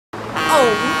Oh,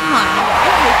 honey,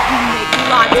 I hope you make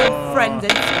lots of friends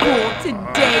at school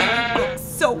today. You look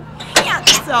so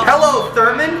handsome. Hello,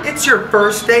 Thurman. It's your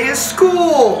first day of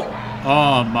school.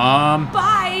 Aw, Mom.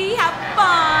 Bye, have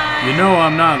fun. You know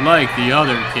I'm not like the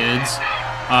other kids.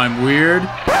 I'm weird.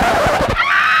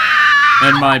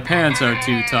 And my pants are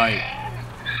too tight.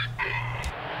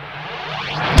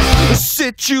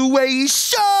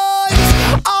 Situations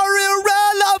are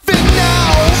irrelevant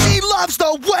now. She loves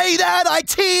the way that I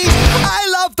tease. I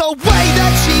love the way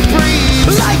that she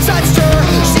breathes. I touched her,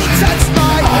 she touched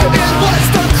mine. It was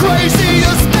the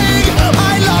craziest thing.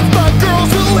 I love the girls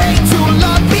who hate to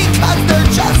love because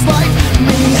they're just like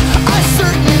me. A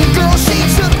certain girl, she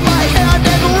took my hand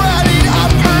and ran it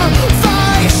up her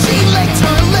thigh. She licked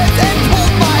her lips and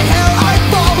pulled my hair. I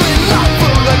fall in love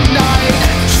for the night.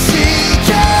 She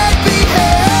can't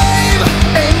behave,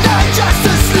 and I'm just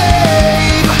a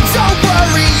slave. Don't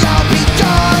worry, I'll be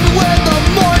gone when the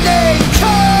morning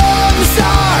comes,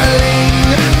 darling.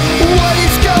 What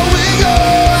is going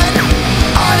on?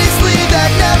 Honestly,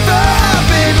 that never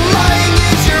happened. Lying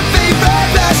is your favorite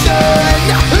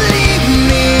passion. Leave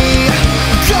me,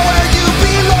 go where you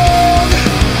belong.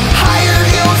 Higher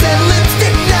heels and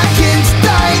lipstick napkins.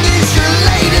 Dying is your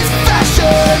latest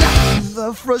fashion.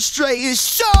 The frustration,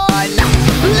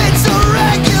 it's a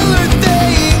regular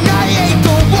thing. I hate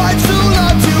the ones who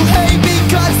love to hate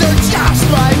because they're just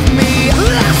like me.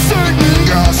 A certain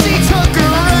girl, she took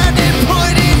her hand and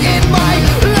put it in my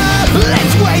lap.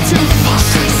 It's way too far.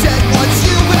 She said, once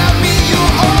you have me, you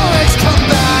always come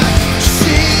back.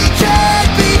 She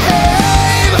can't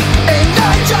behave, and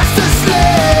I'm just a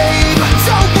slave.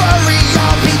 Don't worry,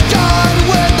 I'll be gone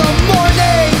when the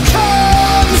morning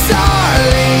comes,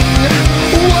 darling.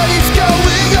 What is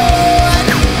going on?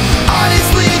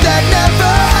 Honestly, that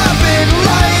never happened.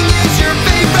 Lying is your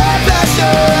favorite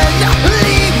passion.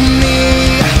 Leave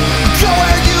me, go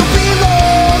where you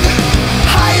belong.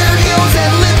 Higher heels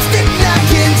and lipstick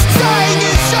napkins. Dying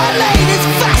is your latest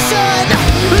fashion.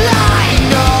 I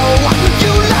know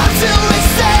you love to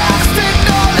resist, and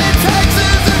all it takes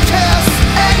is a kiss,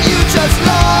 and you just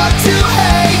love to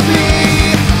hate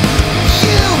me.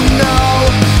 You know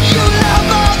you love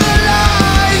all the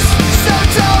lies, so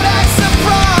don't act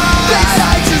surprised that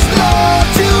I just love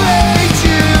to hate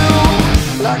you.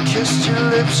 I kissed your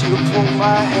lips, you pulled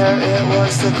my hair. It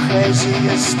was the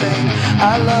craziest thing.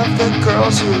 I love the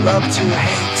girls who love to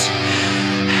hate.